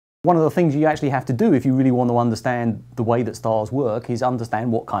One of the things you actually have to do if you really want to understand the way that stars work is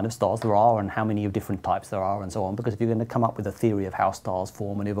understand what kind of stars there are and how many of different types there are and so on, because if you're going to come up with a theory of how stars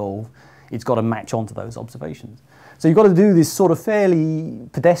form and evolve, it's got to match onto those observations. So you've got to do this sort of fairly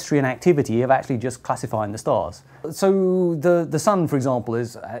pedestrian activity of actually just classifying the stars. So the Sun, for example,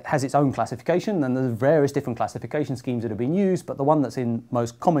 has its own classification, and there's various different classification schemes that have been used, but the one that's in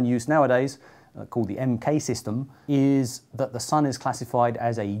most common use nowadays, called the MK system, is that the Sun is classified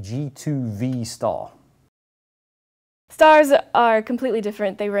as a G2V star. Stars are completely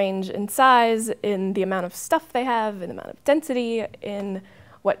different. They range in size, in the amount of stuff they have, in the amount of density, in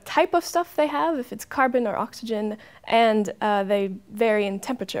what type of stuff they have, if it's carbon or oxygen, and they vary in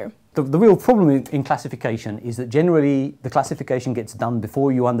temperature. The real problem in classification is that generally the classification gets done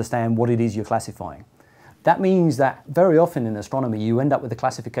before you understand what it is you're classifying. That means that very often in astronomy you end up with a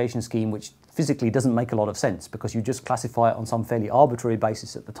classification scheme which physically doesn't make a lot of sense because you just classify it on some fairly arbitrary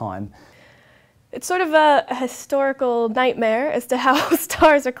basis at the time. It's sort of a historical nightmare as to how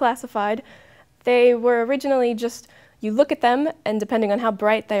stars are classified. They were originally just, you look at them and depending on how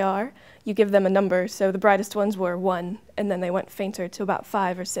bright they are, you give them a number. So the brightest ones were 1, and then they went fainter to about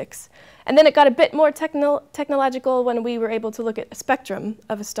 5 or 6. And then it got a bit more technological when we were able to look at a spectrum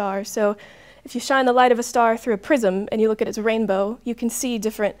of a star. So if you shine the light of a star through a prism and you look at its rainbow, you can see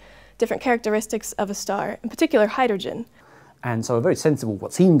different characteristics of a star, in particular hydrogen. And so a very sensible,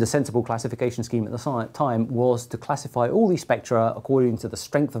 what seemed a sensible classification scheme at the time was to classify all these spectra according to the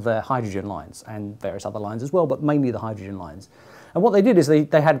strength of their hydrogen lines, and various other lines as well, but mainly the hydrogen lines. And what they did is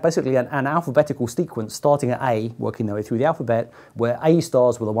they had basically an alphabetical sequence starting at A, working their way through the alphabet, where A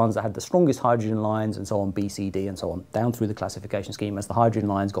stars were the ones that had the strongest hydrogen lines, and so on, B, C, D, and so on, down through the classification scheme as the hydrogen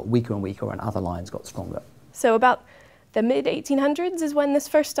lines got weaker and weaker and other lines got stronger. So about the mid-1800s is when this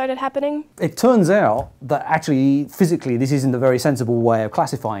first started happening? It turns out that actually, physically, this isn't a very sensible way of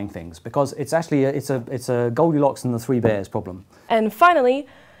classifying things, because it's actually it's a Goldilocks and the Three Bears problem. And finally,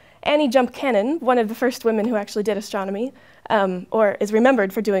 Annie Jump Cannon, one of the first women who actually did astronomy, or is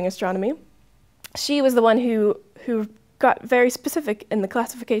remembered for doing astronomy, she was the one who got very specific in the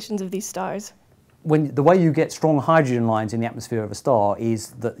classifications of these stars. The way you get strong hydrogen lines in the atmosphere of a star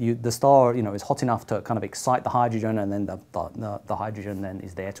is that the star is hot enough to kind of excite the hydrogen, and then the hydrogen then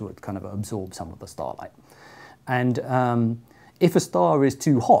is there to kind of absorb some of the starlight. And if a star is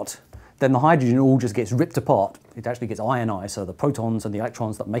too hot, then the hydrogen all just gets ripped apart. It actually gets ionized, so the protons and the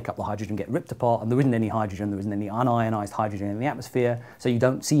electrons that make up the hydrogen get ripped apart, and there isn't any hydrogen, there isn't any unionized hydrogen in the atmosphere, so you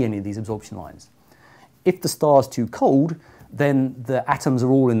don't see any of these absorption lines. If the star's too cold, then the atoms are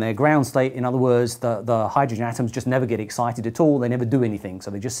all in their ground state. In other words, the hydrogen atoms just never get excited at all, they never do anything,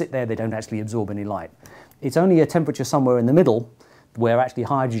 so they just sit there, they don't actually absorb any light. It's only a temperature somewhere in the middle where actually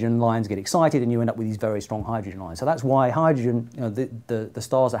hydrogen lines get excited and you end up with these very strong hydrogen lines. So that's why hydrogen, the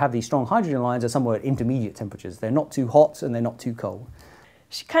stars that have these strong hydrogen lines are somewhere at intermediate temperatures. They're not too hot and they're not too cold.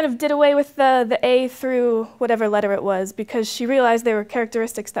 She kind of did away with the A through whatever letter it was because she realized there were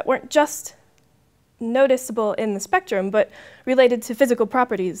characteristics that weren't just noticeable in the spectrum, but related to physical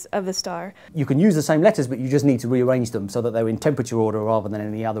properties of the star. You can use the same letters, but you just need to rearrange them so that they're in temperature order rather than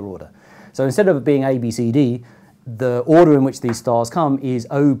any other order. So instead of it being A, B, C, D, the order in which these stars come is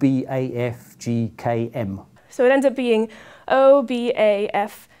O, B, A, F, G, K, M. So it ends up being O, B, A,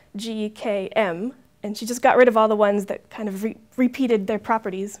 F, G, K, M, and she just got rid of all the ones that kind of repeated their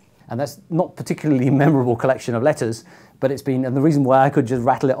properties. And that's not particularly a memorable collection of letters, but it's been, and the reason why I could just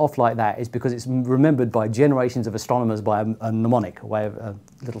rattle it off like that is because it's remembered by generations of astronomers by a mnemonic, a way of a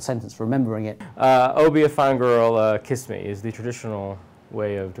little sentence for remembering it. Oh, be a fine girl, kiss me is the traditional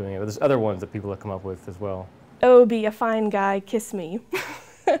way of doing it. But there's other ones that people have come up with as well. Oh, be a fine guy, kiss me.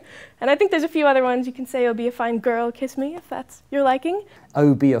 And I think there's a few other ones you can say, oh, be a fine girl, kiss me, if that's your liking.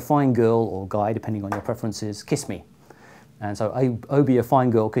 Oh, be a fine girl or guy, depending on your preferences, kiss me. And so O, be a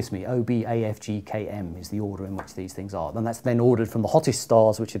fine girl, kiss me. O, B, A, F, G, K, M is the order in which these things are. And that's then ordered from the hottest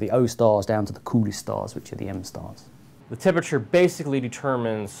stars, which are the O stars, down to the coolest stars, which are the M stars. The temperature basically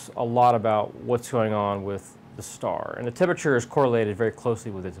determines a lot about what's going on with the star. And the temperature is correlated very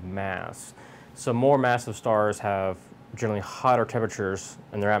closely with its mass. So more massive stars have generally hotter temperatures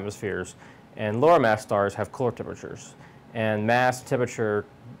in their atmospheres, and lower mass stars have cooler temperatures. And mass and temperature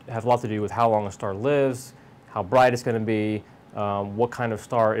have a lot to do with how long a star lives, how bright it's going to be, what kind of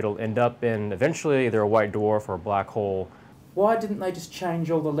star it'll end up in eventually, either a white dwarf or a black hole. Why didn't they just change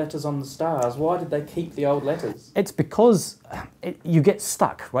all the letters on the stars? Why did they keep the old letters? It's because you get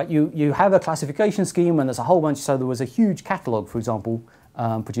stuck, right? You have a classification scheme and there's a whole bunch, so there was a huge catalogue, for example,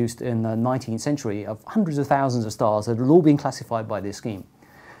 produced in the 19th century of hundreds of thousands of stars that had all been classified by this scheme.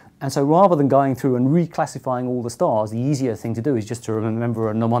 And so rather than going through and reclassifying all the stars, the easier thing to do is just to remember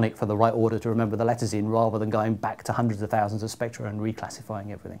a mnemonic for the right order to remember the letters in, rather than going back to hundreds of thousands of spectra and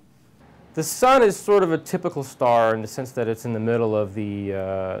reclassifying everything. The Sun is sort of a typical star in the sense that it's in the middle of the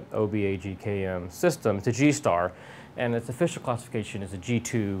OBAGKM system. It's a G star, and its official classification is a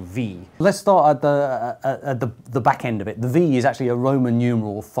G2V. Let's start at the back end of it. The V is actually a Roman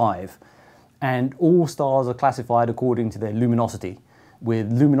numeral 5, and all stars are classified according to their luminosity,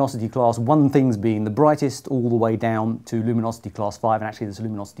 with luminosity class 1 things being the brightest all the way down to luminosity class 5, and actually there's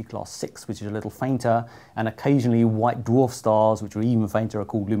luminosity class 6, which is a little fainter, and occasionally white dwarf stars, which are even fainter, are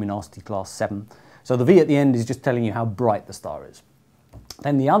called luminosity class 7. So the V at the end is just telling you how bright the star is.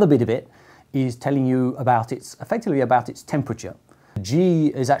 Then the other bit of it is telling you about effectively about its temperature. G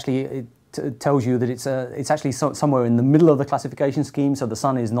is actually, tells you that it's actually somewhere in the middle of the classification scheme, so the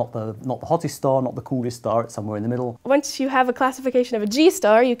Sun is not the hottest star, not the coolest star, it's somewhere in the middle. Once you have a classification of a G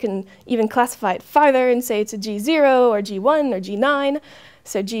star, you can even classify it farther and say it's a G0 or G1 or G9.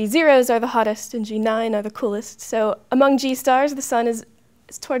 So G0s are the hottest and G9 are the coolest. So among G stars, the Sun is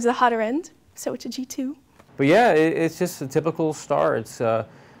towards the hotter end, so it's a G2. But yeah, it's just a typical star. It's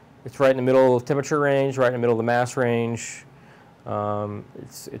right in the middle of the temperature range, right in the middle of the mass range.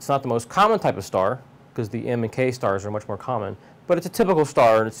 It's not the most common type of star, because the M and K stars are much more common, but it's a typical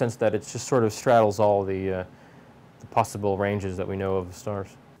star in the sense that it just sort of straddles all the possible ranges that we know of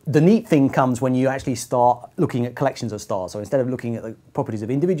stars. The neat thing comes when you actually start looking at collections of stars. So instead of looking at the properties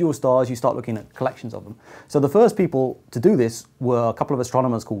of individual stars, you start looking at collections of them. So the first people to do this were a couple of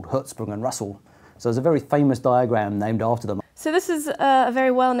astronomers called Hertzsprung and Russell. So there's a very famous diagram named after them. So this is a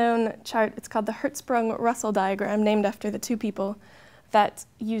very well-known chart. It's called the Hertzsprung-Russell Diagram, named after the 2 people that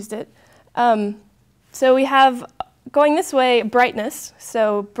used it. So we have, going this way, brightness.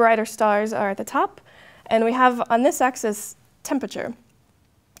 So brighter stars are at the top. And we have, on this axis, temperature.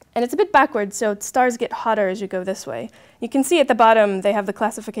 And it's a bit backwards, so stars get hotter as you go this way. You can see at the bottom they have the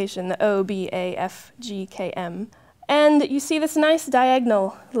classification, the O, B, A, F, G, K, M. And you see this nice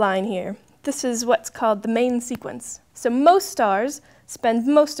diagonal line here. This is what's called the main sequence. So most stars spend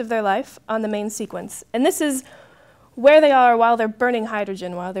most of their life on the main sequence. And this is where they are while they're burning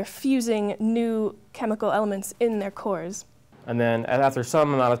hydrogen, while they're fusing new chemical elements in their cores. And then after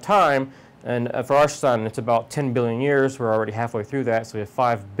some amount of time, and for our Sun, it's about 10 billion years. We're already halfway through that, so we have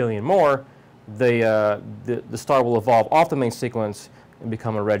 5 billion more. The star will evolve off the main sequence and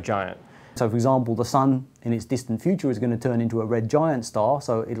become a red giant. So for example, the Sun in its distant future is going to turn into a red giant star,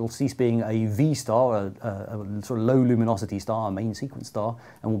 so it'll cease being a V star, a sort of low luminosity star, a main sequence star,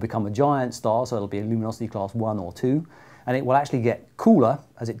 and will become a giant star, so it'll be a luminosity class 1 or 2. And it will actually get cooler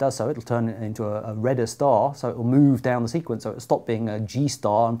as it does so. It'll turn into a redder star, so it will move down the sequence, so it'll stop being a G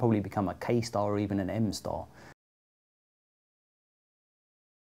star and probably become a K star or even an M star.